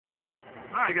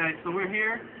Alright guys, so we're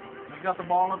here. We've got the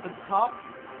ball up at the top.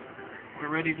 We're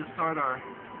ready to start our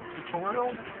tutorial.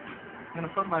 I'm going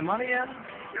to put my money in.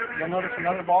 You'll notice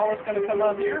another ball is going to come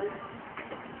out here.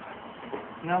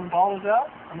 Now the ball is out,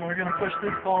 and we're going to push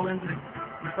this ball into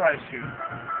the prize chute.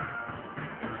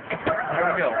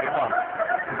 There we go, we won.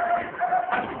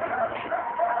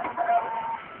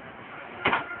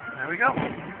 There we go.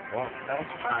 Well, That was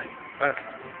fine. that's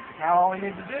Now all we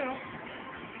need to do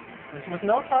is, with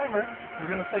no timer, we're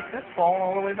going to take this ball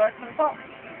all the way back to the top.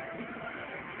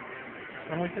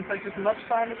 And we can take as much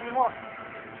time as we want.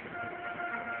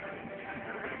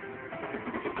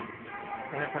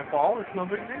 And if I fall, it's no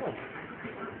big deal.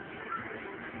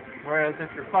 Whereas if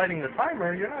you're fighting the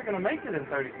timer, you're not going to make it in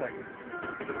 30 seconds.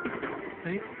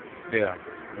 See? yeah.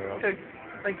 Okay,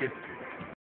 thank you.